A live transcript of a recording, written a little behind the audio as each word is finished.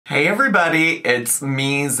Hey everybody, it's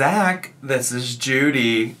me, Zach. This is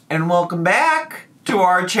Judy, and welcome back to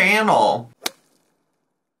our channel.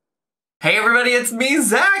 Hey everybody, it's me,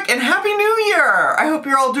 Zach, and Happy New Year! I hope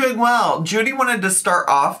you're all doing well. Judy wanted to start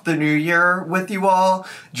off the new year with you all,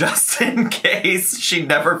 just in case she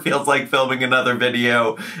never feels like filming another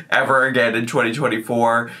video ever again in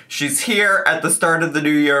 2024. She's here at the start of the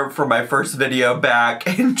new year for my first video back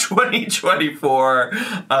in 2024.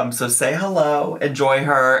 So say hello, enjoy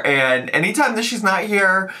her, and anytime that she's not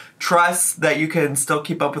here, trust that you can still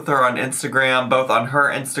keep up with her on Instagram, both on her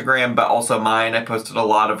Instagram, but also mine. I posted a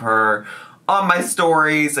lot of her on my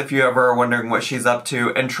stories if you ever are wondering what she's up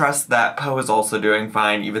to, and trust that Poe is also doing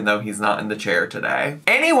fine even though he's not in the chair today.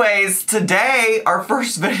 Anyways, today our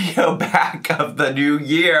first video back of the new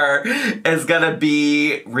year is gonna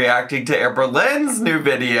be reacting to AMBERLYNN'S new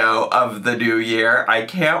video of the new year. I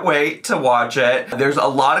can't wait to watch it. There's a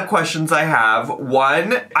lot of questions I have.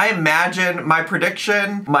 One, I imagine my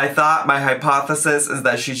prediction, my thought, my hypothesis is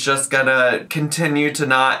that she's just gonna continue to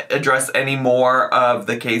not address any more of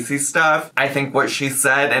the Casey stuff. I think what she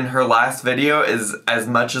said in her last video is as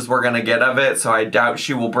much as we're gonna get of it, so I doubt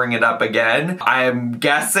she will bring it up again. I'm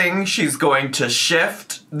guessing she's going to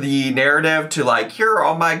shift the narrative to like, here are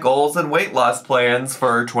all my goals and weight loss plans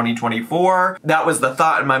for 2024. That was the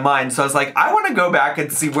thought in my mind, so I was like, I wanna go back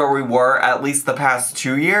and see where we were at least the past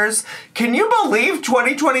 2 years. Can you believe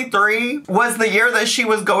 2023 was the year that she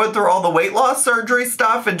was going through all the weight loss surgery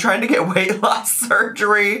stuff and trying to get weight loss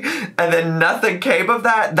surgery, and then nothing came of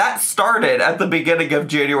that? That started at the beginning of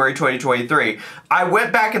January 2023. I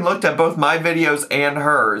went back and looked at both my videos and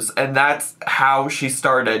hers, and that's how she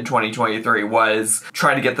started 2023, was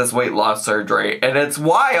trying to get this weight loss surgery. And it's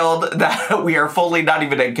wild that we are fully not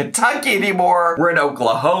even in Kentucky anymore. We're in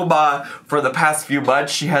Oklahoma. For the past few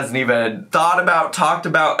months, she hasn't even thought about, talked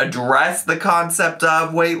about, addressed the concept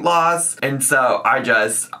of weight loss. And so I'm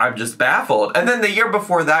just baffled. And then the year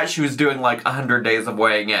before that, she was doing like 100 days of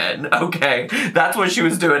weighing in. Okay, that's what she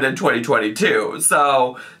was doing in 2022.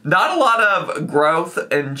 So not a lot of growth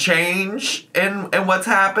and change in what's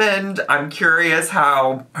happened. I'm curious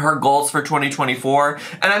how her goals for 2024,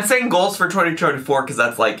 and I'm saying goals for 2024 because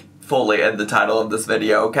that's like fully in the title of this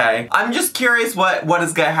video, okay? I'm just curious what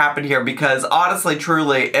is gonna happen here, because honestly,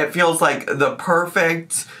 truly, it feels like the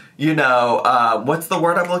perfect, you know, what's the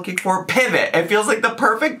word I'm looking for? Pivot. It feels like the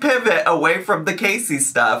perfect pivot away from the Casey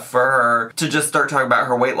stuff for her to just start talking about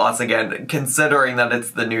her weight loss again, considering that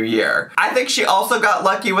it's the new year. I think she also got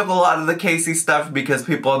lucky with a lot of the Casey stuff because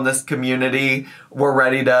people in this community were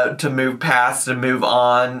ready to move past and move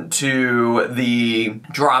on to the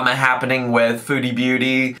drama happening with Foodie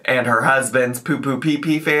Beauty and her husband's poo-poo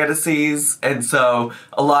pee-pee fantasies. And so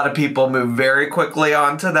a lot of people moved very quickly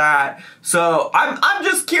onto that. So I'm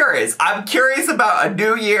just curious. I'm curious about a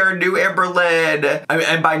new year, new AMBERLYNN.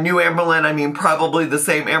 And by new AMBERLYNN, I mean probably the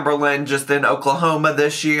same AMBERLYNN, just in Oklahoma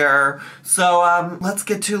this year. So let's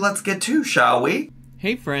get to, shall we?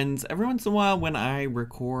 Hey friends, every once in a while when I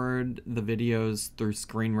record the videos through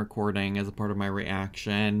screen recording as a part of my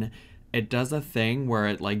reaction, it does a thing where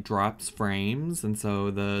it like drops frames, and so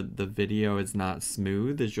the video is not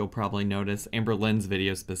smooth, as you'll probably notice. AMBERLYNN'S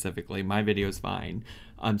video specifically, my video is fine.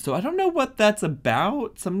 So I don't know what that's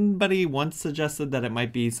about. Somebody once suggested that it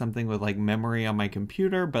might be something with like memory on my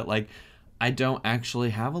computer, but like I don't actually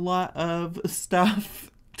have a lot of stuff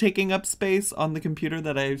taking up space on the computer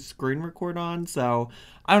that I screen record on, so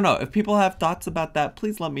I don't know. If people have thoughts about that,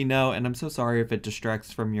 please let me know, and I'm so sorry if it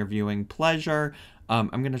distracts from your viewing pleasure.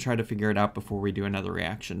 I'm gonna try to figure it out before we do another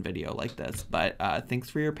reaction video like this, but thanks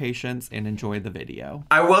for your patience and enjoy the video.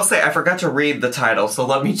 I will say I forgot to read the title, so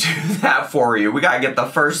let me do that for you. We gotta get the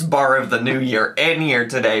first bar of the new year in here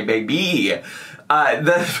today, baby.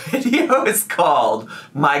 The video is called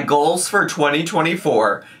My Goals for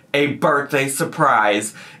 2024, a Birthday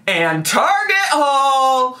Surprise and Target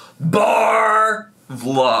Haul Bar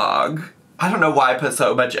Vlog. I don't know why I put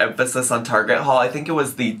so much emphasis on Target Haul. I think it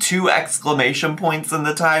was the 2 exclamation points in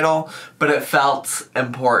the title, but it felt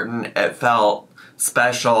important. It felt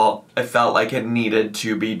special. It felt like it needed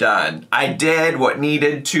to be done. I did what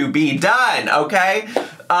needed to be done, okay?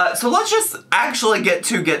 So let's just actually get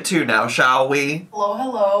to now, shall we? Hello,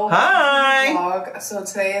 hello. Hi. Vlog. So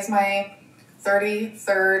today is my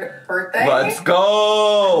 33rd birthday. Let's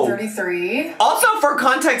go! I'm 33. Also, for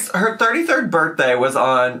context, her 33rd birthday was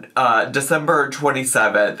on December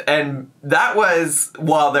 27th, and that was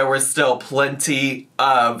while there was still plenty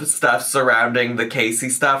of stuff surrounding the Casey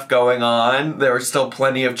stuff going on. There was still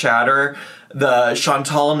plenty of chatter. The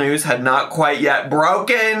Chantal news had not quite yet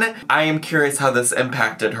broken. I am curious how this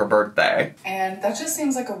impacted her birthday. And that just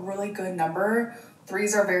seems like a really good number.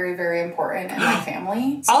 threes are very, very important in my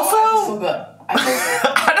family. So Also, I feel good.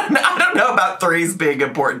 I don't know about threes being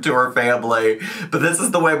important to her family, but this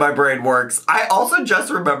is the way my brain works. I also just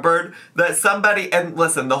remembered that somebody, and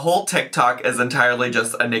listen, the whole TikTok is entirely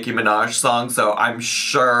just a Nicki Minaj song, so I'm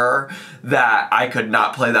sure that I could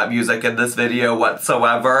not play that music in this video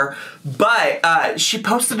whatsoever. But she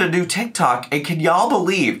posted a new TikTok, and can y'all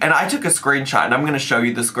believe, and I took a screenshot, and I'm going to show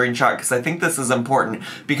you the screenshot because I think this is important,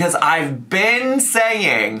 because I've been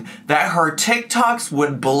saying that her TikToks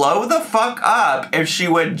would blow the fuck up if she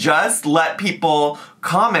would just let people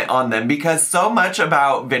comment on them, because so much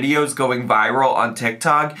about videos going viral on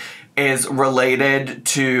TikTok is related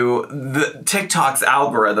to the TikTok's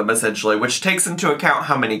algorithm, essentially, which takes into account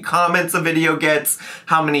how many comments a video gets,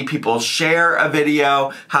 how many people share a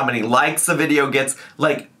video, how many likes a video gets.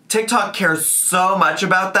 Like, TikTok cares so much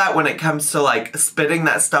about that when it comes to like spitting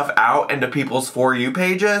that stuff out into people's For You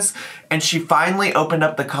pages. And she finally opened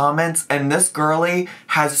up the comments, and this girly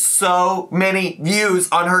has so many views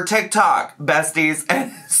on her TikTok, besties,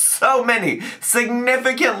 and so many,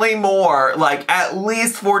 significantly more, like at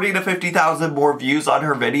least 40 to 50,000 more views on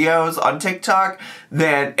her videos on TikTok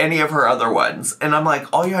than any of her other ones. And I'm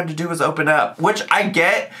like, all you had to do was open up, which I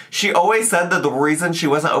get. She always said that the reason she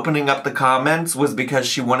wasn't opening up the comments was because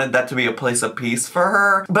she wanted that to be a place of peace for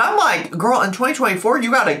her. But I'm like, girl, in 2024,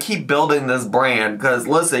 you gotta keep building this brand, because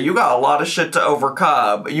listen, you got a lot of shit to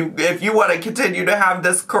overcome. If you want to continue to have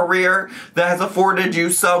this career that has afforded you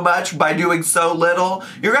so much by doing so little,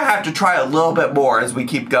 you're gonna have to try a little bit more as we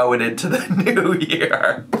keep going into the new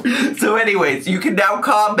year. So anyways, you can now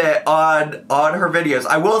comment on her videos.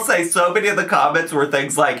 I will say so many of the comments were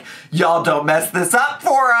things like, y'all don't mess this up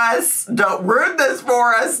for us, don't ruin this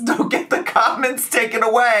for us, don't get the comments taken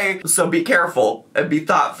away. So be careful and be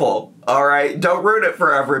thoughtful, all right? Don't ruin it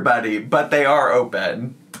for everybody, but they are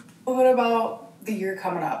open. What about the year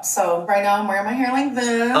coming up? So right now I'm wearing my hair like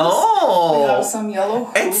this. Oh. We have some yellow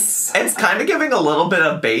hoops. It's kind of giving a little bit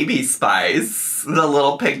of baby spice. The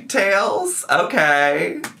little pigtails.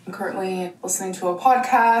 Okay. I'm currently listening to a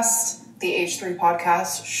podcast, the H3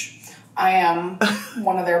 podcast. I am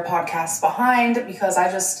one of their podcasts behind because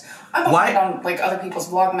I'm behind on like other people's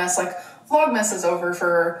Vlogmas. Like Vlogmas is over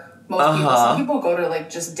for most people. Some people go to like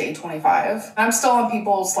just day 25. I'm still on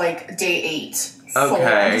people's like day 8. So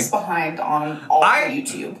I'm just behind on all of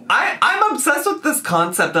YouTube. I'm obsessed with this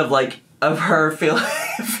concept of like of her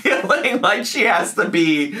feeling like she has to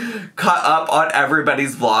be caught up on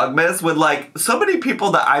everybody's Vlogmas. With like so many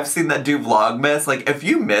people that I've seen that do Vlogmas, like if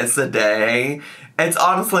you miss a day, it's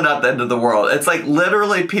honestly not the end of the world. It's like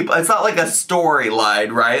literally people, it's not like a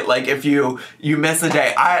storyline, right? Like if you miss a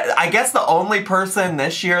day. I guess the only person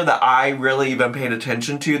this year that I really even paid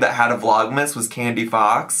attention to that had a Vlogmas was Candy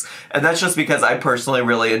Fox. And that's just because I personally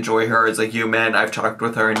really enjoy her as a human. I've talked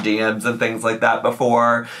with her in DMs and things like that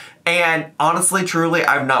before. And honestly, truly,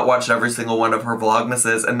 I've not watched every single one of her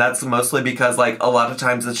Vlogmases, and that's mostly because, like, a lot of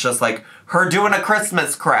times it's just, like, her doing a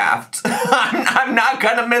Christmas craft. I'm not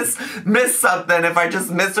gonna miss something if I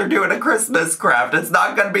just miss her doing a Christmas craft. It's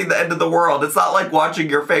not gonna be the end of the world. It's not like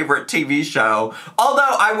watching your favorite TV show.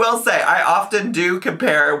 Although, I will say, I often do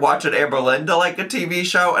compare watching Amberlynn to, like, a TV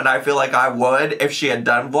show, and I feel like I would if she had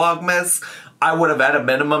done Vlogmas. I would have at a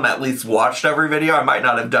minimum at least watched every video. I might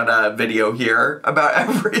not have done a video here about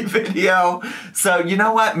every video. So you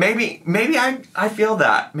know what? Maybe I feel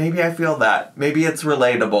that. Maybe I feel that. Maybe it's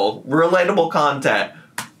relatable. Relatable content.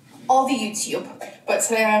 All the YouTube. But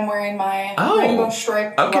today I'm wearing my rainbow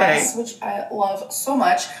stripe dress, which I love so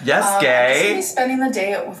much. Yes, gay. I'm just gonna be spending the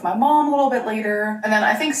day with my mom a little bit later. And then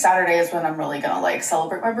I think Saturday is when I'm really gonna like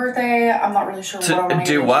celebrate my birthday. I'm not really sure what I'm gonna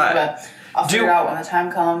do, but I'll figure it out when the time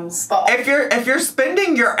comes. But if you're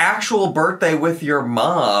spending your actual birthday with your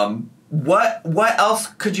mom, what else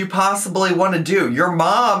could you possibly want to do? Your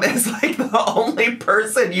mom is like the only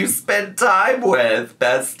person you spend time with,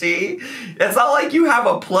 bestie. It's not like you have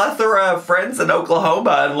a plethora of friends in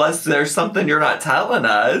Oklahoma unless there's something you're not telling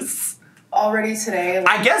us. Already today.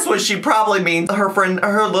 I guess what she probably means, her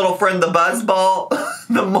little friend, the buzzball,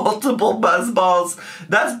 the multiple buzzballs,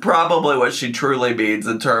 that's probably what she truly means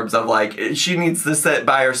in terms of like, she needs to sit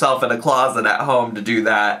by herself in a closet at home to do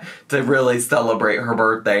that, to really celebrate her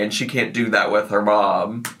birthday, and she can't do that with her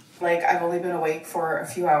mom. Like, I've only been awake for a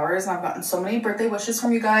few hours, and I've gotten so many birthday wishes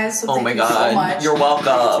from you guys, so thank you so much. You're welcome.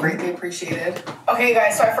 It's greatly appreciated. Okay,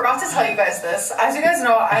 guys, so I forgot to tell you guys this. As you guys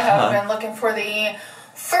know, I have been looking for the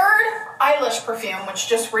third eyelash perfume, which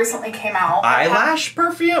just recently came out. Eyelash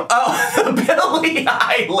perfume? Oh, Billie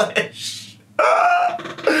Eilish.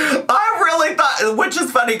 I really thought, which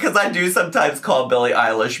is funny because I do sometimes call Billie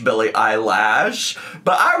Eilish Billie Eyelash,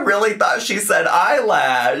 but I really thought she said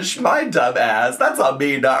eyelash. My dumb ass. That's on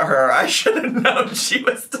me, not her. I should have known she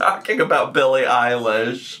was talking about Billie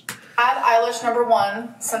Eilish. Add Eilish number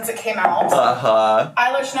 1 since it came out.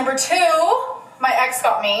 Eilish number 2, my ex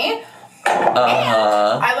got me.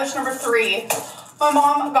 And Eilish number 3. My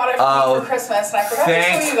mom got it for me for Christmas, and I forgot to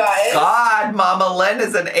show you guys. God, Mama Lynn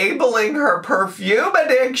is enabling her perfume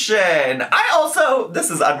addiction.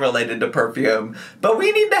 This is unrelated to perfume, but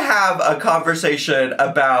we need to have a conversation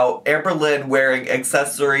about Amberlynn wearing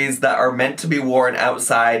accessories that are meant to be worn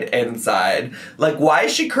outside, inside. Like, why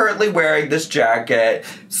is she currently wearing this jacket?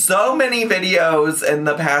 So many videos in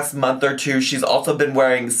the past month or two, she's also been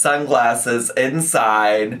wearing sunglasses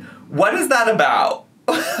inside. What is that about?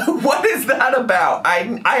 What is that about?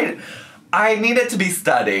 I need it to be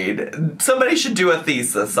studied. Somebody should do a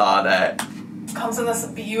thesis on it. Comes in this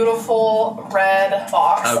beautiful red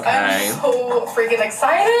box. Okay. I'm so freaking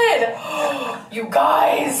excited. You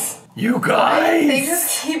guys. They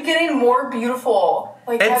just keep getting more beautiful.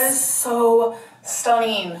 Like, that is so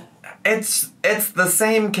stunning. It's the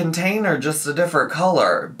same container, just a different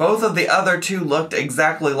color. Both of the other two looked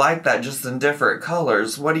exactly like that, just in different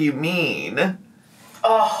colors. What do you mean?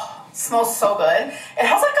 Oh, it smells so good. It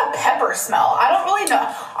has like a pepper smell. I don't really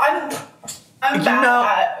know. I'm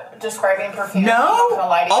bad at describing perfume. No. I'm not gonna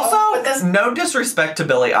lie to you. Also, no disrespect to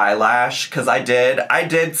Billie Eilish, because I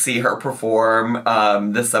did see her perform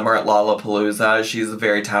this summer at Lollapalooza. She's a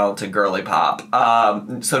very talented girly pop.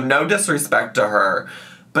 So no disrespect to her,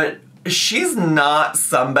 but she's not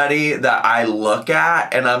somebody that I look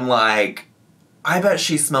at and I'm like, I bet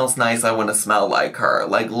she smells nice. I want to smell like her.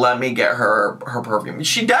 Like, let me get her perfume.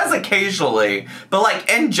 She does occasionally, but like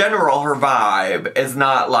in general, her vibe is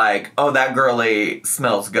not like, oh, that girly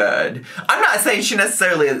smells good. I'm not saying she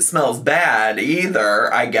necessarily smells bad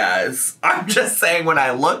either, I guess. I'm just saying when I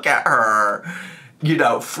look at her, you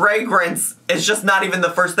know, fragrance is just not even the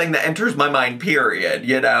first thing that enters my mind, period,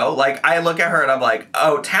 you know? Like, I look at her and I'm like,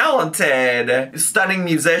 oh, talented, stunning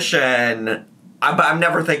musician, but I'm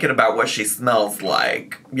never thinking about what she smells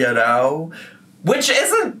like, you know? Which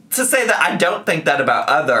isn't to say that I don't think that about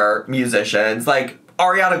other musicians. Like,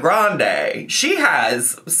 Ariana Grande, she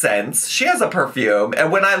has scents, she has a perfume,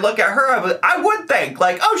 and when I look at her, I would think,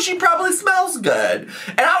 like, oh, she probably smells good.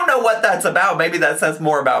 And I don't know what that's about. Maybe that says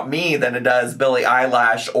more about me than it does Billie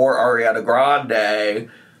Eilish or Ariana Grande.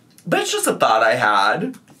 But it's just a thought I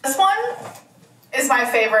had. This one is my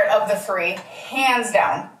favorite of the 3, hands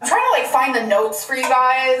down. I'm trying to, like, find the notes for you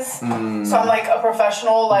guys. So I'm, like, a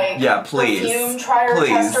professional, like, perfume trier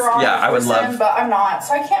tester on I would love. But I'm not,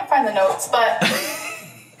 so I can't find the notes. But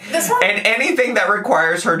this one. And anything that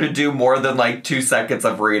requires her to do more than, like, 2 seconds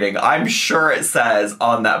of reading, I'm sure it says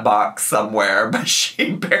on that box somewhere, but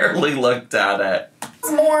she barely looked at it.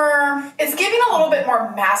 It's giving a little bit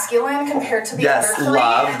more masculine compared to the other 3. Yes,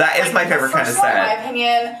 love. That is my favorite kind of scent. In my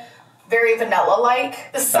opinion, very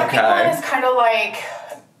vanilla-like. The second one is kind of like,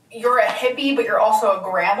 you're a hippie, but you're also a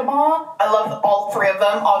grandma. I love all 3 of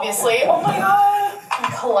them, obviously. Oh my god, my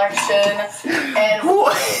collection. And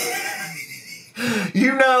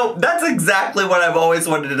you know, that's exactly what I've always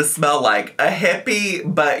wanted to smell like. A hippie,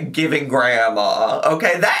 but giving grandma.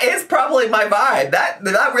 Okay, that is probably my vibe.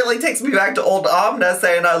 That really takes me back to old Amna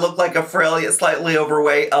saying I look like a frail yet slightly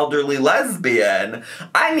overweight elderly lesbian.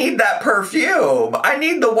 I need that perfume. I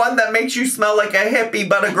need the one that makes you smell like a hippie,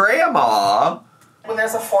 but a grandma. When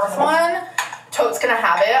there's a 4th one, Tote's gonna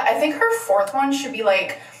have it. I think her 4th one should be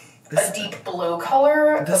like a deep blue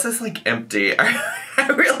color. This is like empty. I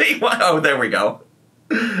really want. Oh, there we go.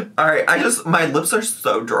 Alright, my lips are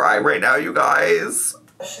so dry right now, you guys.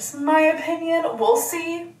 It's just my opinion. We'll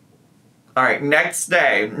see. Alright, next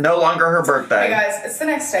day. No longer her birthday. Hey guys, it's the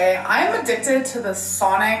next day. I'm addicted to the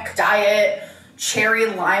Sonic Diet Cherry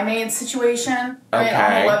Limeade situation. I mean,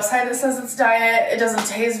 on the website it says it's diet. It doesn't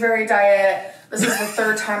taste very diet. This is the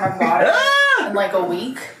 3rd time I've got it in like a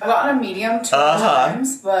week. I've gotten a medium 2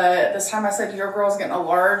 times, but this time I said your girl's getting a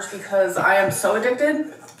large because I am so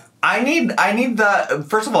addicted. I need the,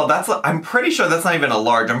 first of all, I'm pretty sure that's not even a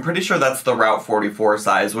large. I'm pretty sure that's the Route 44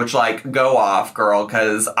 size, which, like, go off, girl,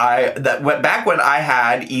 because back when I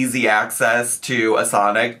had easy access to a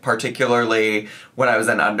Sonic, particularly when I was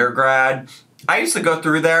in undergrad, I used to go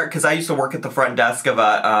through there because I used to work at the front desk of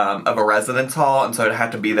a residence hall, and so I'd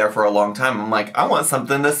have to be there for a long time. I'm like, I want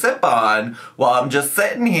something to sip on while I'm just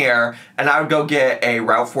sitting here, and I would go get a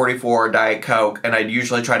Route 44 Diet Coke, and I'd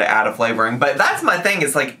usually try to add a flavoring. But that's my thing,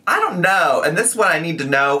 is like, I don't know, and this is what I need to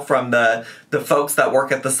know from the folks that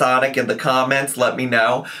work at the Sonic in the comments. Let me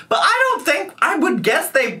know. But I I would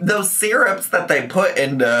guess those syrups that they put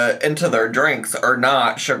into their drinks are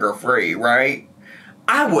not sugar-free, right?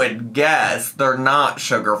 I would guess they're not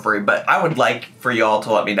sugar-free, but I would like for y'all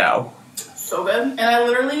to let me know. So good. And I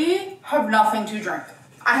literally have nothing to drink.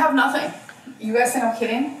 I have nothing. You guys think I'm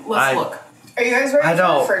kidding? Let's look. Are you guys ready for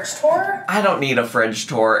a fridge tour? I don't need a fridge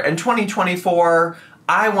tour. In 2024,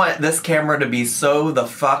 I want this camera to be so the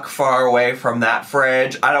fuck far away from that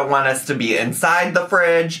fridge. I don't want us to be inside the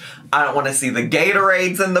fridge. I don't want to see the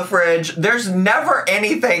Gatorades in the fridge. There's never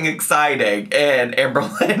anything exciting in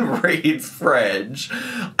Amberlynn Reed's fridge.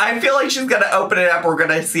 I feel like she's going to open it up. We're going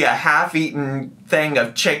to see a half-eaten thing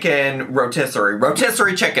of chicken rotisserie.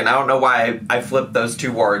 Rotisserie chicken. I don't know why I flipped those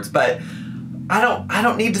two words, but I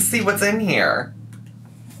don't need to see what's in here.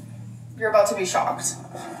 You're about to be shocked.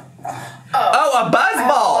 Oh, a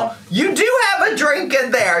buzzball! You do have a drink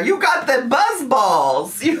in there. You got the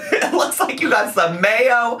buzzballs. It looks like you got some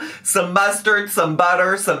mayo, some mustard, some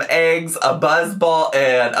butter, some eggs, a buzzball,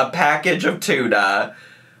 and a package of tuna.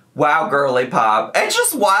 Wow, girly pop. It's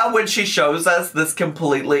just wild when she shows us this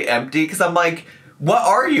completely empty, because I'm like, what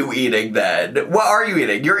are you eating then? What are you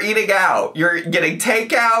eating? You're eating out. You're getting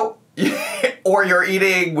takeout. Or you're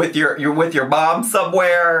eating with you're with your mom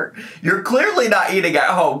somewhere. You're clearly not eating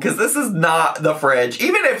at home, because this is not the fridge.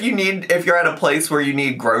 Even if you're at a place where you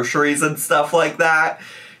need groceries and stuff like that,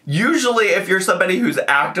 usually if you're somebody who's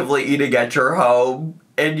actively eating at your home,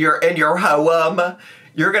 in your home,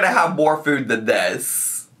 you're gonna have more food than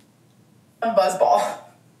this. A buzzball.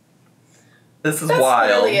 This is wild.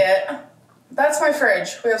 That's really it. That's my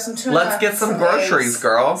fridge. We have some tuna. Let's get some groceries, eggs,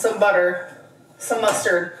 girl. Some butter, some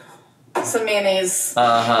mustard, some mayonnaise,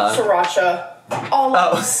 Uh-huh. sriracha, all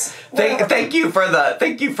of this. Thank you for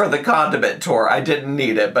the condiment tour. I didn't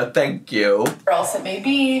need it, but thank you. Or else it may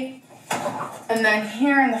be. And then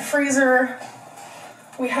here in the freezer,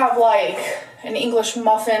 we have like an English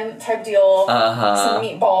muffin type deal, some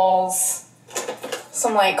meatballs,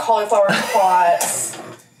 some like cauliflower pots,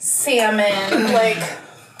 salmon, like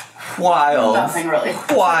wild. nothing really.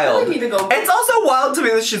 Wild. I really need to go. It's also wild to me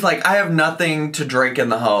that she's like, I have nothing to drink in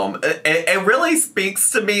the home. It really speaks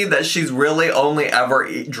to me that she's really only ever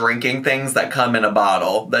drinking things that come in a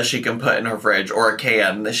bottle that she can put in her fridge, or a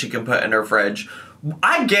can that she can put in her fridge.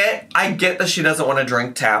 I get that she doesn't want to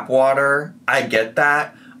drink tap water. I get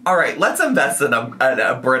that. All right, let's invest in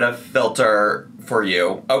a Brita filter for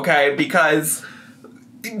you, okay? Because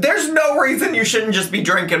there's no reason you shouldn't just be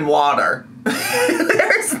drinking water.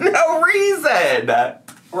 There's no reason.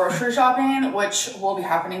 Grocery shopping, which will be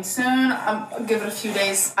happening soon. I'll give it a few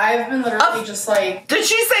days. I've been literally just like... Did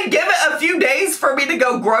she say give it a few days for me to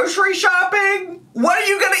go grocery shopping? What are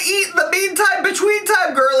you gonna eat in the meantime, between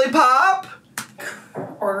time, girly pop?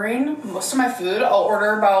 Ordering most of my food. I'll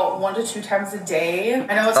order about 1 to 2 times a day.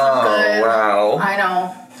 I know it's not good. Oh, wow. I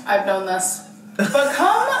know. I've known this. But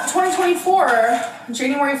come 2024,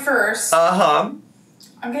 January 1st,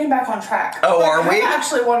 I'm getting back on track. Oh, are we? I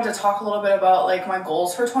actually wanted to talk a little bit about like my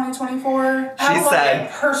goals for 2024. I have a lot of,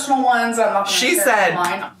 like, personal ones that I'm not going to share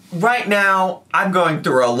online. Right now, I'm going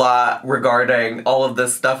through a lot regarding all of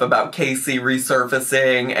this stuff about Casey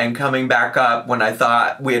resurfacing and coming back up when I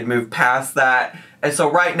thought we had moved past that. And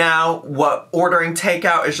so right now, ordering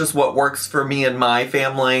takeout is just what works for me and my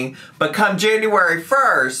family. But come January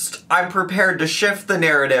 1st, I'm prepared to shift the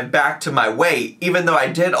narrative back to my weight, even though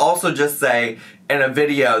I did also just say in a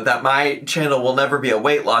video that my channel will never be a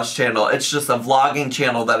weight loss channel. It's just a vlogging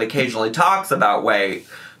channel that occasionally talks about weight.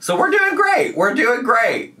 So we're doing great. We're doing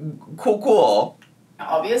great. Cool.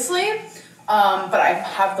 Obviously. But I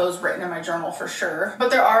have those written in my journal for sure.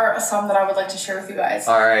 But there are some that I would like to share with you guys.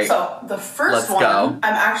 All right. So the first one, I'm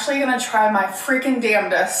actually going to try my freaking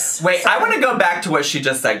damnedest. Wait, I want to go back to what she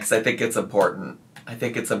just said because I think it's important.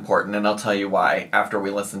 And I'll tell you why after we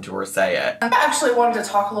listen to her say it. I actually wanted to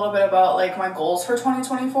talk a little bit about like my goals for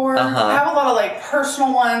 2024. I have a lot of like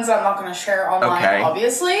personal ones that I'm not going to share online,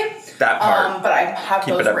 obviously. That part. But I have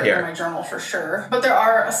those written in my journal for sure. But there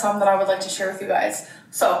are some that I would like to share with you guys.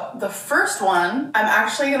 So the first one, I'm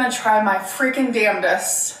actually going to try my freaking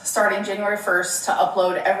damnedest starting January 1st to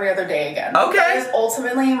upload every other day again. Okay. That is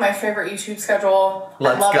ultimately my favorite YouTube schedule.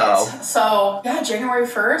 Let's I love go. it. So yeah, January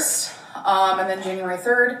 1st, and then January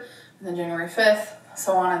 3rd, and then January 5th,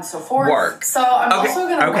 so on and so forth. Work. So I'm also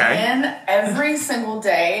going to win every single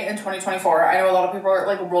day in 2024. I know a lot of people are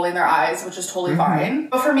like rolling their eyes, which is totally fine.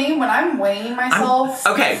 But for me, when I'm weighing myself...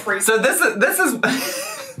 so this is...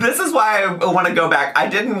 This is why I want to go back. I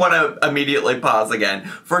didn't want to immediately pause again.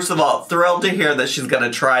 First of all, thrilled to hear that she's going to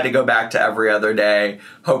try to go back to every other day.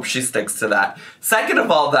 Hope she sticks to that. Second of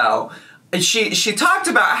all, though, she talked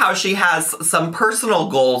about how she has some personal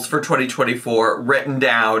goals for 2024 written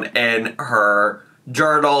down in her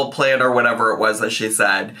journal, planner, whatever it was that she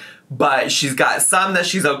said. But she's got some that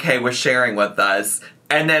she's okay with sharing with us.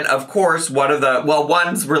 And then, of course,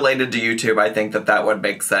 one's related to YouTube. I think that would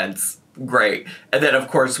make sense. Great. And then, of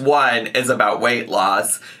course, one is about weight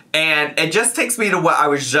loss. And it just takes me to what I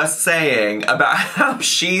was just saying about how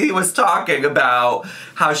she was talking about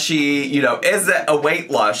how she, isn't a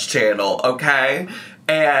weight loss channel, okay?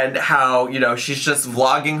 And how, she's just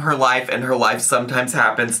vlogging her life, and her life sometimes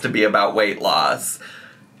happens to be about weight loss.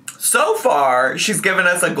 So far, she's given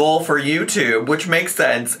us a goal for YouTube, which makes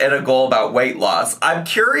sense, and a goal about weight loss. I'm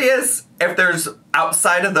curious if there's,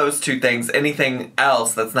 outside of those two things, anything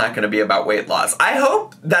else that's not going to be about weight loss. I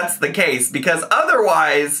hope that's the case, because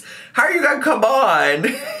otherwise, how are you going to come on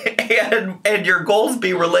and your goals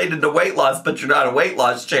be related to weight loss, but you're not a weight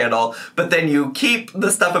loss channel, but then you keep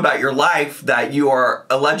the stuff about your life that you are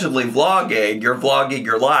allegedly vlogging, you're vlogging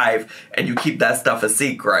your life, and you keep that stuff a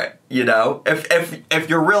secret, If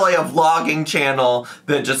you're really a vlogging channel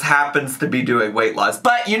that just happens to be doing weight loss.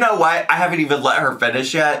 But you know what? I haven't even let her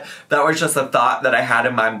finish yet. That was just a thought that I had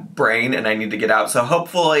in my brain and I need to get out. So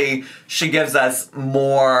hopefully she gives us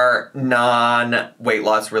more non-weight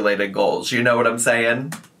loss related goals. You know what I'm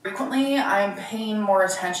saying? Frequently, I'm paying more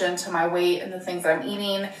attention to my weight and the things that I'm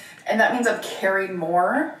eating, and that means I'm carrying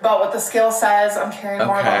more about what the scale says. I'm carrying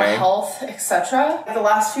more about my health, etc. The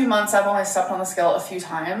last few months, I've only stepped on the scale a few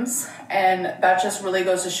times, and that just really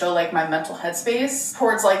goes to show my mental headspace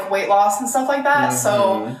towards weight loss and stuff like that.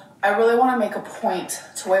 So I really want to make a point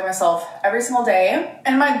to weigh myself every single day,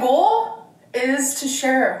 and my goal is to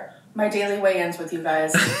share my daily weigh-ins with you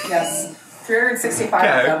guys. Yes, 365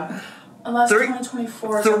 of them. Unless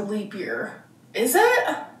 2024 is a leap year. Is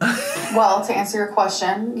it? Well, to answer your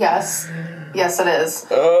question, yes. Yes, it is.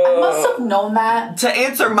 I must have known that. To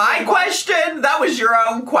answer my question, that was your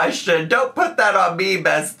own question. Don't put that on me,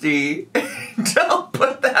 bestie. Don't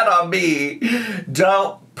put that on me.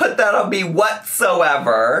 Don't put that on me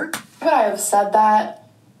whatsoever. Could I have said that?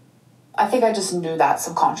 I think I just knew that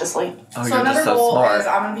subconsciously. Oh, so another goal is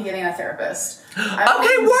I'm going to be getting a therapist.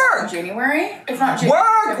 Okay, work! In January. If not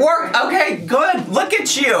January. Work! Okay, good. Look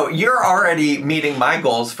at you. You're already meeting my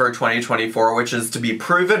goals for 2024, which is to be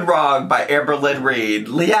proven wrong by Amberlynn Reed.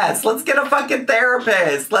 Yes, let's get a fucking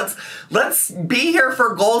therapist. Let's be here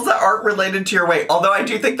for goals that aren't related to your weight. Although I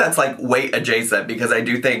do think that's weight adjacent, because I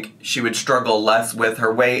do think she would struggle less with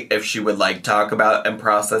her weight if she would talk about and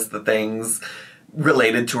process the things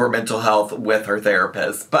related to her mental health with her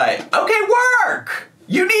therapist. But, okay, work!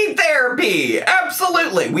 You need therapy!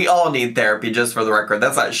 Absolutely! We all need therapy, just for the record.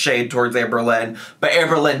 That's not shade towards Amberlynn, but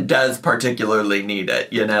Amberlynn does particularly need it,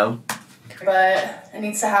 But it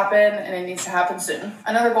needs to happen, and it needs to happen soon.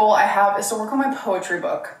 Another goal I have is to work on my poetry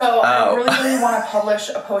book. So I really, really want to publish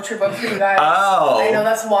a poetry book for you guys. I know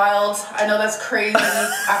that's wild. I know that's crazy.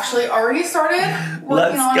 Actually, already started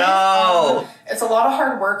working on it. Let's go! It's a lot of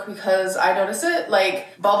hard work because I notice it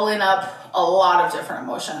bubbling up a lot of different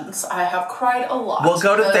emotions. I have cried a lot. We'll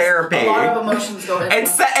go to therapy. A lot of emotions go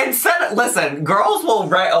into listen, girls will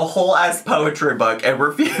write a whole ass poetry book and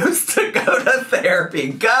refuse to go to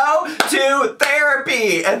therapy. Go to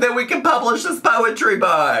therapy, and then we can publish this poetry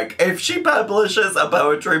book. If she publishes a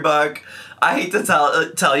poetry book, I hate to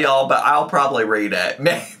tell y'all, but I'll probably read it.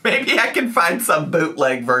 Maybe I can find some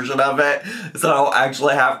bootleg version of it, so I don't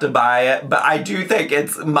actually have to buy it. But I do think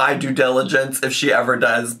it's my due diligence, if she ever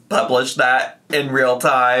does publish that in real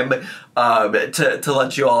time, to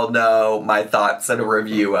let you all know my thoughts and a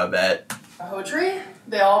review of it. Poetry?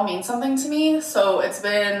 They all mean something to me, so it's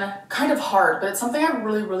been kind of hard, but it's something I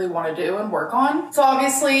really, really want to do and work on. So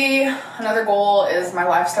obviously, another goal is my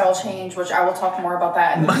lifestyle change, which I will talk more about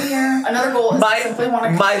that in the new year. Another goal is I simply want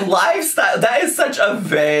to... My lifestyle, that is such a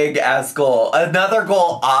vague-ass goal. Another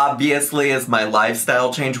goal, obviously, is my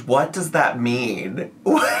lifestyle change. What does that mean?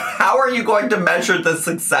 How are you going to measure the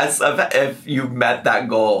success of if you've met that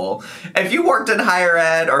goal? If you worked in higher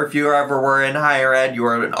ed, or if you ever were in higher ed, you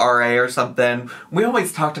were an RA or something, we always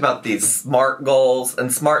talked about these SMART goals,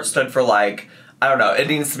 and SMART stood for I don't know, it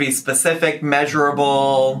needs to be specific,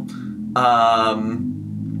 measurable,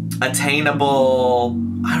 attainable,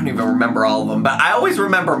 I don't even remember all of them, but I always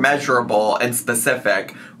remember measurable and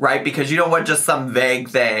specific, right? Because you don't want just some vague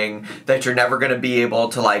thing that you're never going to be able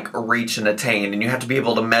to reach and attain, and you have to be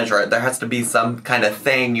able to measure it. There has to be some kind of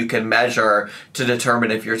thing you can measure to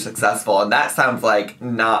determine if you're successful, and that sounds like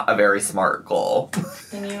not a very smart goal.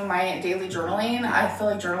 Continue my daily journaling. I feel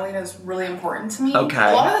like journaling is really important to me.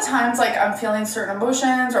 Okay. A lot of the times, I'm feeling certain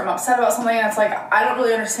emotions or I'm upset about something, and it's I don't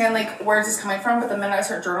really understand, where is this coming from? But the minute I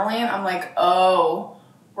start journaling, journaling, I'm like, oh,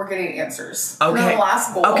 we're getting answers. Okay. And then the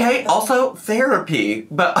last goal. Okay, also therapy.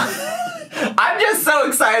 But I'm just so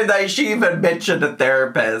excited that she even mentioned a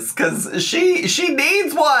therapist, because she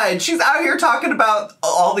needs one. She's out here talking about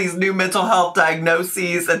all these new mental health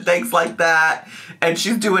diagnoses and things like that, and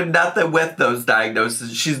she's doing nothing with those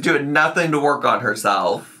diagnoses. She's doing nothing to work on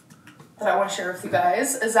herself. That I want to share with you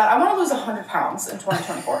guys is that I want to lose 100 pounds in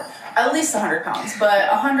 2024. At least 100 pounds,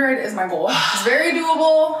 but 100 is my goal. It's very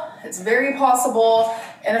doable. It's very possible.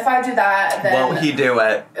 And if I do that, then won't he do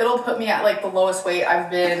it? It'll put me at like the lowest weight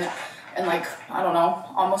I've been in like, I don't know,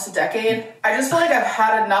 almost a decade. I just feel like I've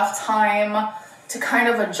had enough time to kind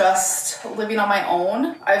of adjust living on my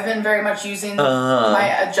own. I've been very much using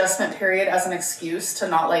my adjustment period as an excuse to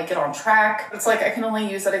not like get on track. It's like I can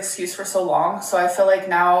only use that excuse for so long. So I feel like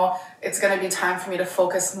now it's gonna be time for me to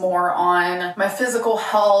focus more on my physical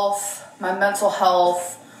health, my mental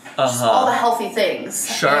health, just all the healthy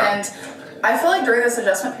things. Sure. And I feel like during this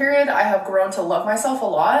adjustment period, I have grown to love myself a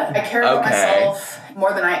lot. I care about myself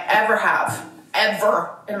more than I ever have.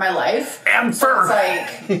 Ever in my life. Ever. So it's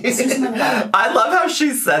like, I love how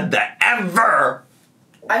she said that. Ever.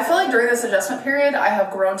 I feel like during this adjustment period, I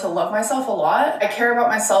have grown to love myself a lot. I care about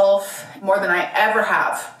myself more than I ever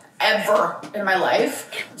have. Ever in my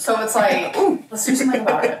life. So it's like, let's do something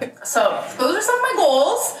about it. So those are some of my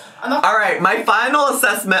goals. All right, my final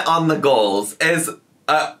assessment on the goals is,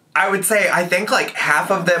 I would say, I think like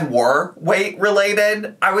half of them were weight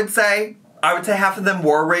related, I would say half of them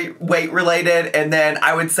were weight related, and then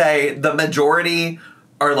I would say the majority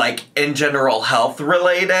are like in general health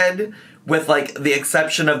related, with like the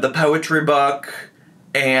exception of the poetry book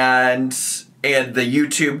and the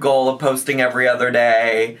YouTube goal of posting every other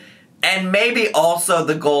day, and maybe also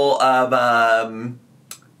the goal of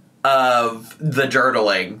the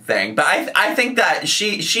journaling thing. But I think that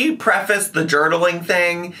she prefaced the journaling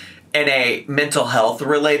thing in a mental health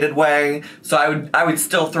related way. So I would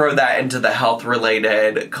still throw that into the health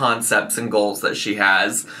related concepts and goals that she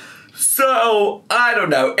has. So, I don't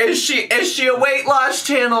know. Is she a weight loss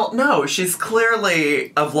channel? No, she's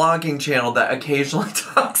clearly a vlogging channel that occasionally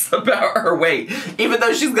talks about her weight. Even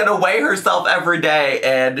though she's gonna weigh herself every day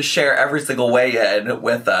and share every single weigh-in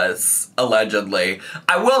with us, allegedly.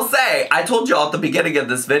 I will say, I told y'all at the beginning of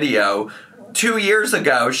this video, 2 years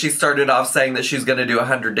ago, she started off saying that she's gonna do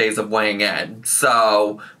 100 days of weighing in.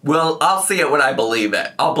 So, I'll see it when I believe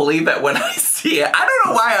it. I'll believe it when I see it. I don't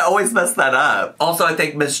know why I always mess that up. Also, I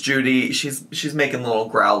think Miss Judy, she's making little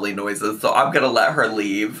growly noises, so I'm gonna let her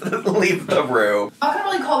leave the room. I'm not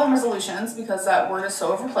gonna really call them resolutions because that word is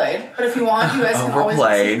so overplayed. But if you want, you guys can always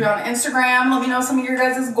message me on Instagram. Let me know some of your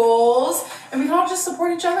guys' goals, and we can all just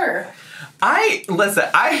support each other. I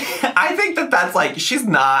think that's like,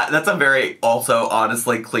 that's a very also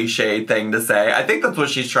honestly cliche thing to say. I think that's what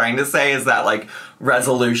she's trying to say, is that like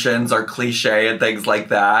resolutions are cliche and things like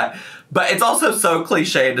that. But it's also so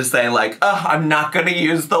cliche to say like, I'm not gonna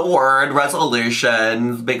use the word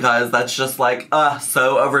resolutions because that's just like,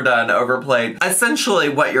 so overdone, overplayed. Essentially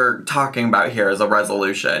what you're talking about here is a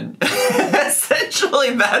resolution.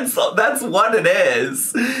 Essentially that's what it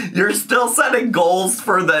is. You're still setting goals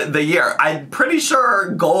for the year. I'm pretty sure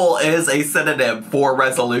goal is a synonym for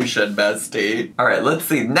resolution, bestie. All right, let's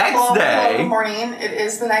see, next day. Good morning, it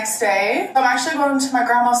is the next day. I'm actually going to my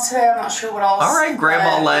grandma's today. I'm not sure what else. All right,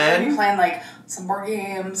 Grandma Lynn. Playing like some board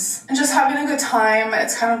games and just having a good time.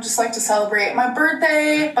 It's kind of just like to celebrate my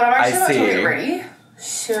birthday, but I'm actually about to get ready.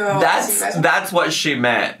 So that's what she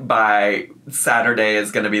meant by Saturday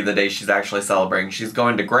is going to be the day she's actually celebrating. She's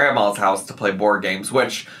going to Grandma's house to play board games,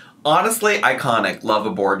 which honestly, iconic. Love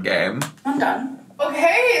a board game. I'm done.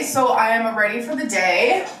 Okay, so I am ready for the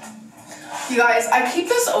day. You guys, I keep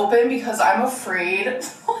this open because I'm afraid like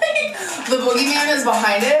the boogeyman is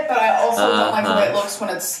behind it, but I also don't like the way it looks when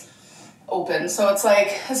it's open. So it's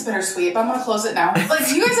like, it's bittersweet, but I'm gonna close it now. Like,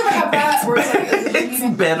 do you guys ever have that where it's like,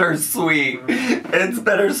 it's bittersweet. It's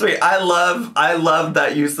bittersweet. I love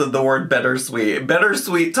that use of the word bittersweet.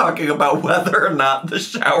 Bittersweet talking about whether or not the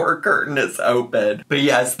shower curtain is open. But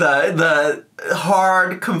yes, the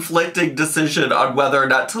hard conflicting decision on whether or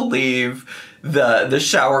not to leave the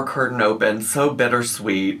shower curtain open. So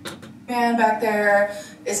bittersweet. Man back there,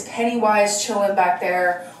 is Pennywise chilling back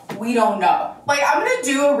there? We don't know. Like, I'm gonna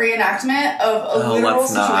do a reenactment of a literal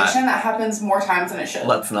situation that happens more times than it should.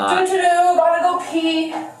 Let's not. Doo-doo-doo, gotta go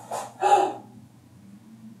pee. Oh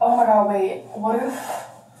my god, wait. What if...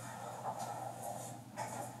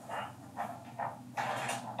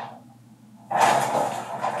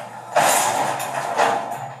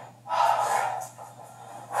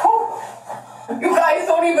 You guys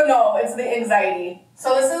don't even know. It's the anxiety.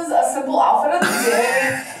 So this is a simple outfit of the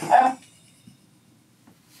day.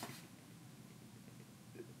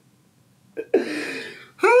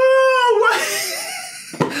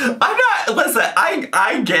 Listen,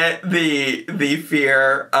 I get the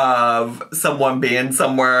fear of someone being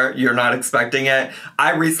somewhere you're not expecting it.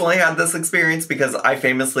 I recently had this experience because I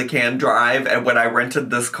famously can drive, and when I rented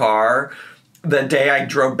this car, the day I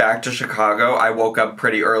drove back to Chicago, I woke up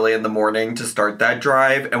pretty early in the morning to start that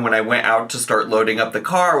drive, and when I went out to start loading up the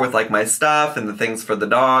car with like my stuff and the things for the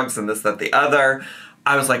dogs and this, that, the other,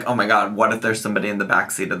 I was like, oh my god, what if there's somebody in the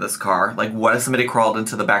backseat of this car? Like, what if somebody crawled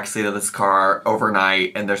into the backseat of this car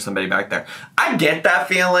overnight and there's somebody back there? I get that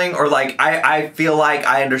feeling, or like, I feel like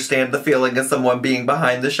I understand the feeling of someone being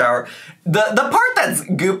behind the shower. The part that's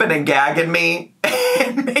gooping and gagging me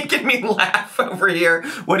and making me laugh over here,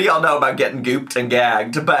 what do y'all know about getting gooped and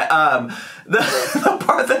gagged? But the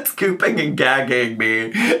part that's gooping and gagging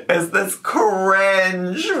me is this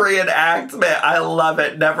cringe reenactment. I love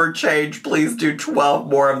it. Never change. Please do 12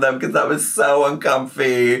 more of them because that was so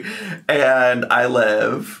uncomfy. And I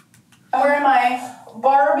live. I'm wearing my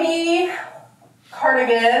Barbie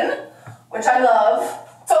cardigan, which I love.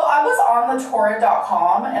 So I was on the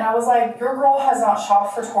Torrid.com and I was like, your girl has not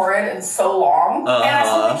shopped for Torrid in so long. And I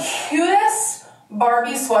saw the cutest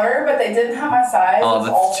Barbie sweater, but they didn't have my size. Oh,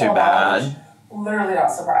 that's too bad. Literally not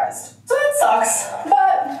surprised. So that sucks,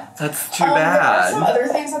 but... That's too bad. There are some other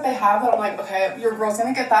things that they have that I'm like, okay, your girl's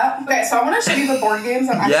gonna get that. Okay, so I want to show you the board games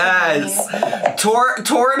I'm actually playing.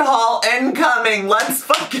 Torrid Hall incoming. Let's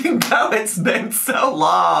fucking go. It's been so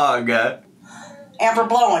long. Amber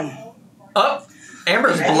blowing. Oh,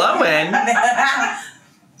 Amber's blowing.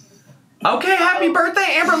 Okay, happy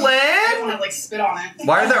birthday, Amberlynn. I want to like spit on it.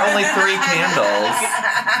 Why are there only 3 candles?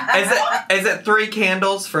 Is it 3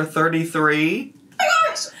 candles for 33? Oh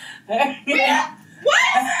my gosh. Yeah. What?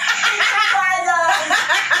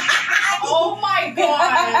 Oh my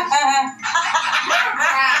gosh.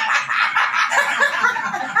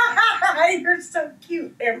 You're so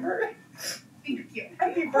cute, Amber. Thank you.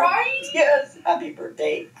 Happy birthday. Yes, happy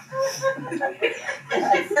birthday.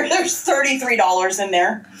 There's $33 in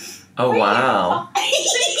there. Oh, wow. Thank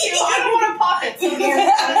you. I don't want to pop it.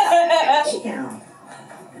 So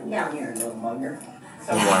Come down here, little mugger.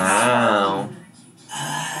 Wow.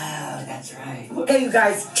 Oh, that's right. Okay, you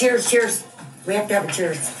guys, cheers, cheers. We have to have a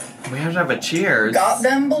cheers. We have to have a cheers. Got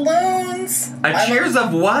them balloons. A cheers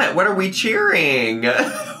of what? What are we cheering?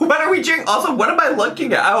 What are we cheering? Also, what am I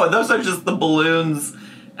looking at? Oh, those are just the balloons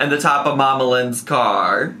and the top of Mama Lynn's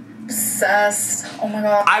car. Obsessed. Oh my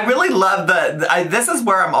god. I really love this is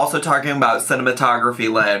where I'm also talking about cinematography,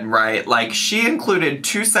 Lynn, right? Like, she included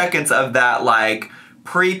 2 seconds of that, like,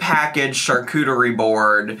 pre-packaged charcuterie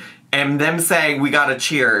board and them saying, we got a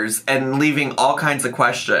cheers, and leaving all kinds of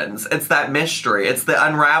questions. It's that mystery. It's the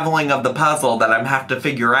unraveling of the puzzle that I have to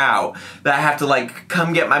figure out. That I have to, like,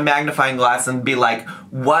 come get my magnifying glass and be like,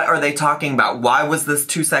 what are they talking about? Why was this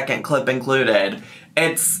 2-second clip included?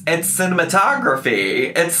 It's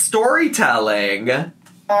cinematography. It's storytelling.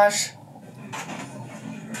 Gosh.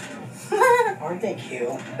 Aren't they cute?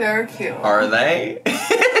 They're cute. Are they?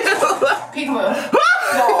 Peekaboo.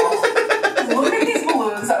 Y'all, look at these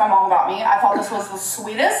balloons that my mom got me. I thought this was the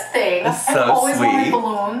sweetest thing. It's so I've always sweet. wanted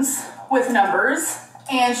balloons with numbers.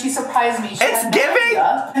 And she surprised me.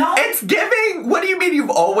 It's giving. What do you mean you've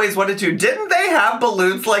always wanted to? Didn't they have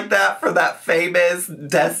balloons like that for that famous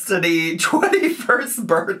Destiny 21st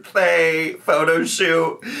birthday photo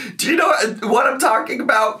shoot? Do you know what I'm talking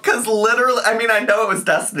about? Because literally, I mean, I know it was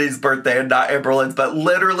Destiny's birthday and not Amberlynn's, but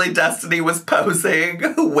literally Destiny was posing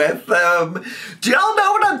with them. Do y'all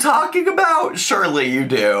know what I'm talking about? Surely you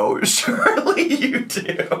do. Surely you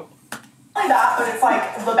do. Like that, but it's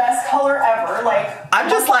like the best color ever. Like, I'm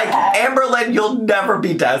just like, Amberlynn, you'll never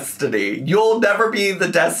be Destiny. You'll never be the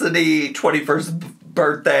Destiny 21st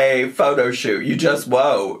birthday photo shoot. You just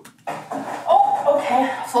won't. Oh, okay.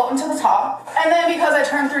 Floating to the top. And then because I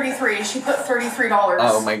turned 33, she put $33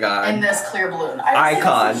 oh my God. in this clear balloon.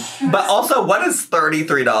 Icon. But also, what is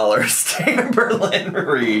 $33 to Amberlynn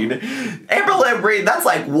Reed? Amberlynn Reed, that's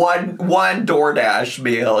like one DoorDash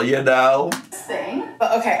meal, you know? Thing.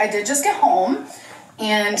 But okay, I did just get home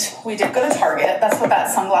and we did go to Target. That's what that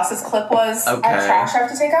sunglasses clip was. Okay. I have trash I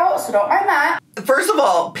have to take out, so don't mind that. First of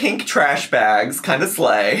all, pink trash bags, kind of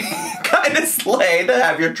slay. Kind of slay to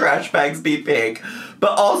have your trash bags be pink.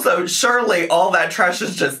 But also, surely all that trash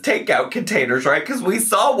is just takeout containers, right? Because we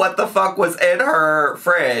saw what the fuck was in her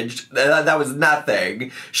fridge. That was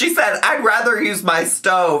nothing. She said, I'd rather use my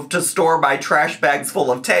stove to store my trash bags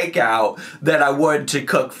full of takeout than I would to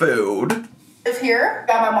cook food. If here,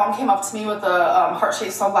 yeah, my mom came up to me with the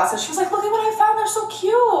heart-shaped sunglasses. She was like, look at what I found, they're so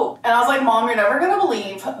cute. And I was like, Mom, you're never gonna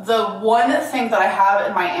believe the one thing that I have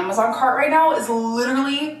in my Amazon cart right now is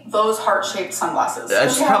literally those heart-shaped sunglasses.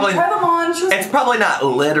 It's probably, try them on. It's probably not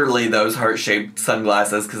literally those heart-shaped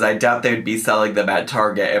sunglasses, because I doubt they'd be selling them at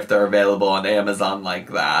Target if they're available on Amazon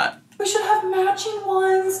like that. We should have matching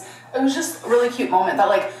ones. It was just a really cute moment that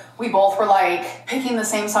like we both were like picking the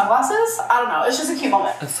same sunglasses. I don't know. It's just a cute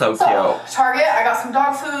moment. It's so cute. Target, I got some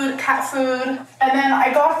dog food, cat food, and then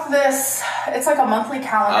I got this. It's like a monthly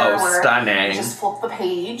calendar where stunning. you just flip the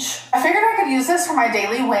page. I figured I could use this for my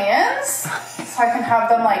daily weigh-ins, so I can have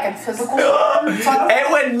them like in physical form.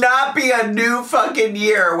 It would not be a new fucking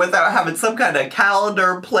year without having some kind of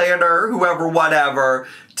calendar, planner, whoever, whatever,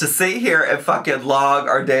 to sit here and fucking log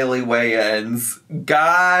our daily weigh-ins.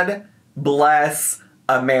 God bless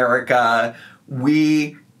America.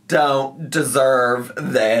 We don't deserve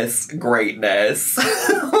this greatness.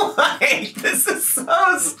 Like, this is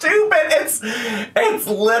so stupid. It's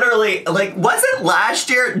literally, like, was it last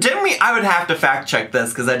year? Didn't we, I would have to fact check this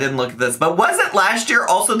because I didn't look at this, but was it last year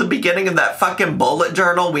also the beginning of that fucking bullet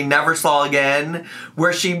journal we never saw again,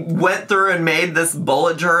 where she went through and made this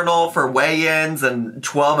bullet journal for weigh-ins and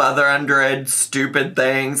 12 other stupid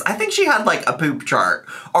things? I think she had like a poop chart.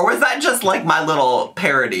 Or was that just like my little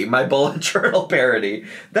parody, my bullet journal parody?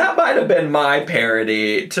 That might have been my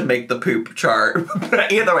parody to make the poop chart.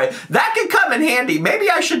 But either way, that could come in handy. Maybe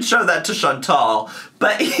I should show that to Chantal.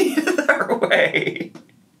 But either way,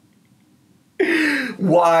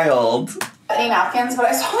 wild. Any napkins, but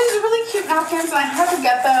I saw these really cute napkins and I had to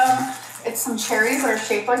get them. It's some cherries that are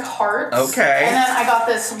shaped like hearts. Okay. And then I got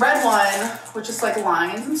this red one, which is like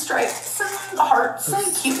lines and stripes and hearts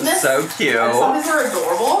and cuteness. So cute. And some of these are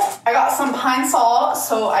adorable. I got some pine sol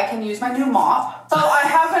so I can use my new mop. So I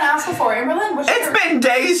have been asked before, Amberlynn, it's been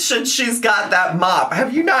days since she's got that mop.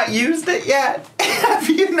 Have you not used it yet? Have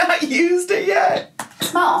you not used it yet?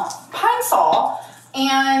 Smell. Pine sol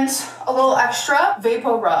and a little extra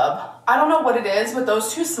Vapo Rub. I don't know what it is, but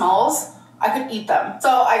those two smells, I could eat them. So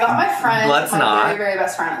I got my friend, very, very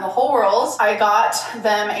best friend in the whole world. I got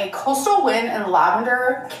them a Coastal Wind and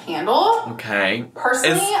Lavender candle. Okay.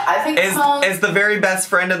 Personally, I think it smells... Is the very best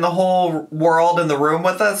friend in the whole world in the room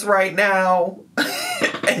with us right now?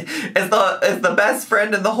 Is the best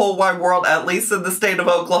friend in the whole wide world, at least in the state of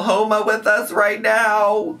Oklahoma, with us right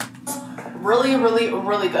now? Really, really,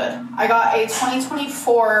 really good. I got a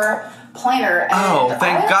 2024... planner. And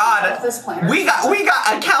thank God. This planner. We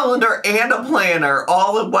got a calendar and a planner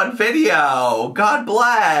all in one video. God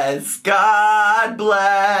bless. God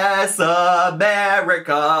bless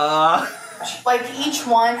America. Like each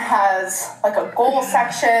one has like a goal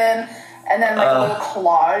section and then like a little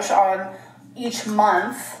collage on each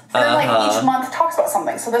month. And then like each month talks about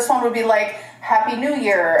something. So this one would be like Happy New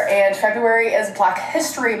Year, and February is Black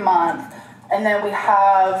History Month. And then we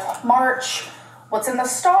have March, What's in the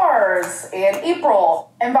Stars, and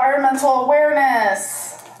April, environmental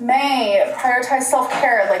awareness, May, prioritize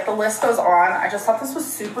self-care. Like the list goes on. I just thought this was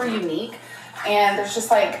super unique. And there's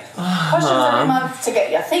just like questions every month to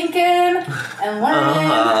get you thinking and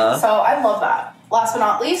learning. So I love that. Last but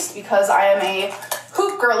not least, because I am a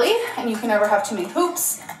hoop girly and you can never have too many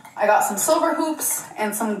hoops, I got some silver hoops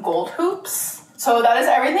and some gold hoops. So that is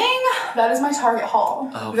everything. That is my Target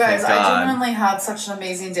haul. Oh, you guys, thank God. I genuinely had such an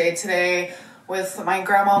amazing day today with my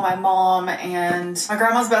grandma, my mom, and my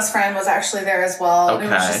grandma's best friend was actually there as well. Okay.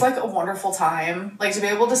 And it was just like a wonderful time. Like to be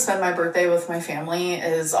able to spend my birthday with my family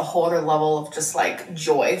is a whole other level of just like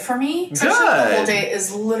joy for me. Especially the whole day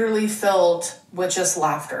is literally filled with just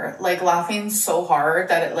laughter. Like laughing so hard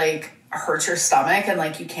that it like hurts your stomach and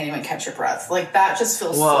like you can't even catch your breath. Like that just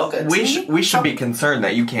feels so good to me. We should be concerned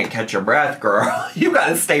that you can't catch your breath, girl. You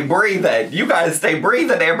gotta stay breathing. You gotta stay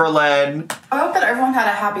breathing, Amberlynn. I hope that everyone had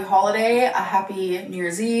a happy holiday, a happy New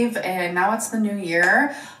Year's Eve, and now it's the new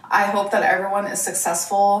year. I hope that everyone is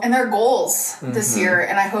successful in their goals this year,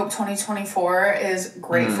 and I hope 2024 is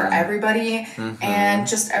great for everybody. And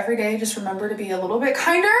just every day, just remember to be a little bit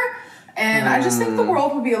kinder. And I just think the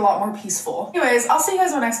world would be a lot more peaceful. Anyways, I'll see you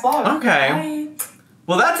guys in the next vlog. Okay. Bye.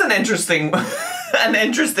 Well, that's an interesting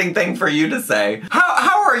thing for you to say.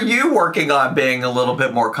 How are you working on being a little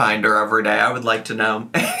bit more kinder every day? I would like to know.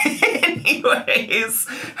 Anyways,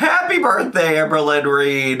 happy birthday, Amberlynn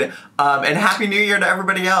Reed. And happy New Year to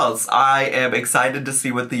everybody else. I am excited to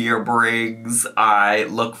see what the year brings. I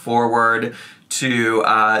look forward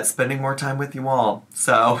to spending more time with you all.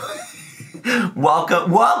 So...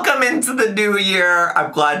 welcome into the new year.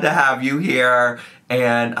 I'm glad to have you here,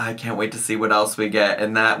 and I can't wait to see what else we get.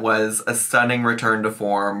 And that was a stunning return to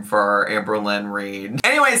form for our Amberlynn read.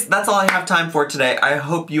 Anyways, that's all I have time for today. I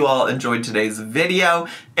hope you all enjoyed today's video.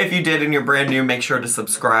 If you did and you're brand new, make sure to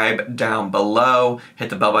subscribe down below. Hit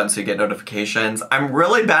the bell button so you get notifications. I'm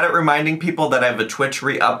really bad at reminding people that I have a Twitch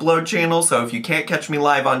re-upload channel, so if you can't catch me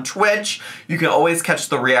live on Twitch, you can always catch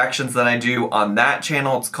the reactions that I do on that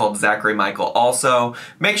channel. It's called Zachary Michael also.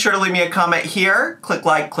 Make sure to leave me a comment here. Click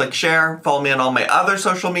like, click share. Follow me on all my other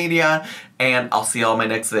social media, and I'll see you all in my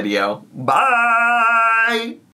next video. Bye!